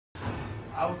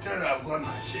I'll tell you I've got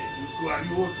my share.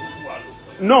 You want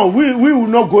to No, we will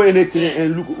not go anything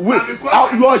and look.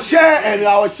 Your share and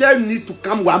our share need to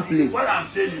come one place. What I'm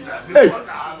saying is that because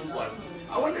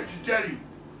I wanted to tell you.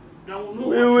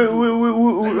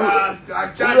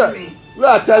 We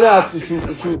are telling us to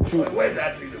shoot. Where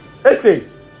that Listen,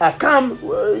 I come.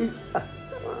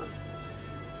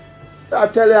 Are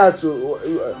telling us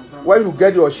when you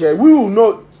get your share, we will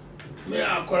know.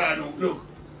 Look,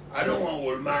 I don't want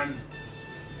old man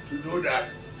to know that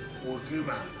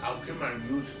I'll come and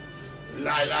use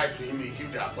lie to him. He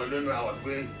keep the appointment. I was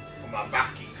going for my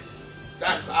back kick.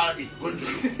 That's how it's going to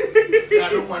look. I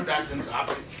don't want that thing to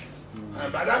happen.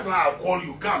 But that's why I'll call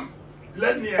you. Come,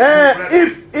 let me.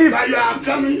 If you are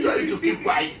coming, you need to keep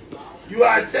quiet. You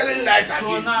are telling lies again.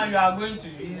 So now you are going to.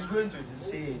 He's going to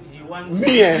say it. He wants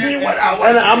me and what I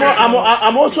want. And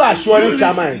I'm also assuring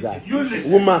Chairman is that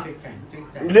woman.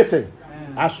 Listen,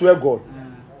 I swear God,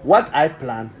 what I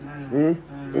plan,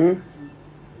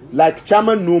 like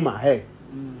Chairman know my hair.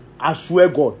 I swear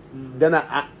God. Then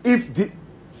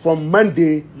from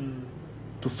Monday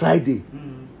to Friday,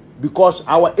 because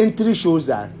our entry shows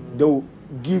that they will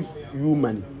give you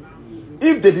money.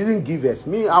 If they didn't give us,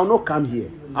 I'll not come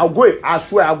here. I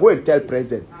swear, I'll go and tell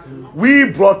President, we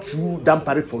brought you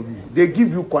Dampari for you. They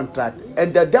give you contract,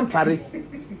 and the Dampari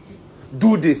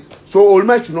do this. So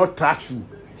Olma should not trash you.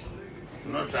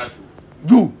 Not trash you.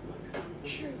 Do.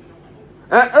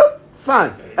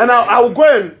 Fine. And I will go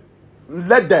and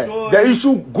let the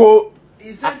issue go.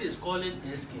 He said he's calling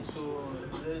SK, so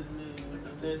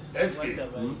let's SK,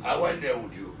 I went there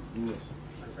with you. Yes.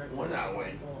 When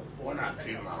I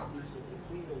came out,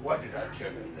 what did I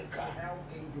tell you in the car?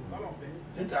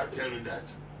 Didn't I tell you that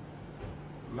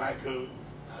Michael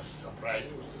has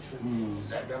surprised me?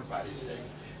 That Dampari said,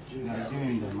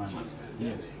 giving the money.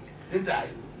 Yes. Didn't I?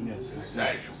 Yes. That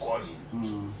I should call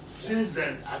him. Since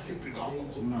then, I think pick up.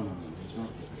 No.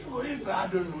 So if I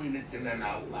don't know anything, then I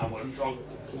was shocked.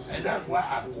 And that's why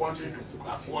I wanted to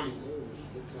call you.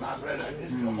 My brother,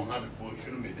 this is among other people,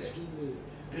 shouldn't be there.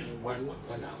 This is when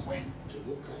I went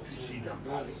to see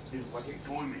Dampari. This is what he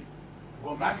told me.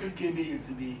 When Michael came here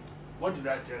yesterday, what did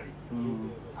I tell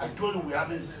him? I told him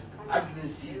I didn't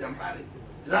see Dampari.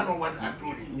 Is that not what I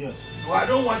told him? Yes. So I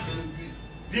don't want to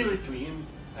give it to him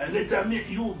and later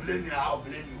you blame me, I'll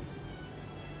blame you.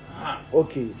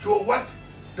 Okay. So what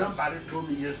Dampari told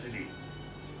me yesterday,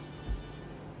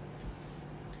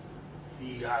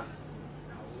 he has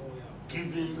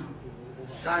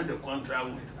signed the contract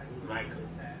with Michael.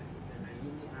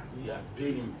 He has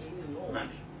paid him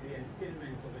money.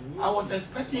 I was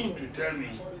expecting him to tell me,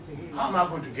 how am I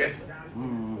going to get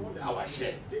our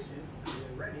share?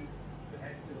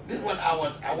 This is what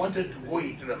I wanted to go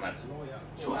into the matter.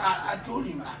 So I told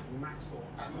him,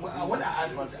 when I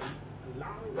asked myself,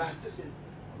 but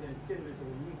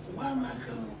why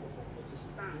Michael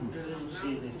didn't say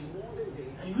anything?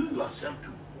 And you yourself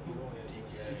too,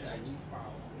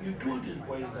 you told this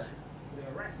boy that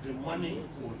the money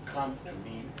will come to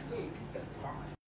me.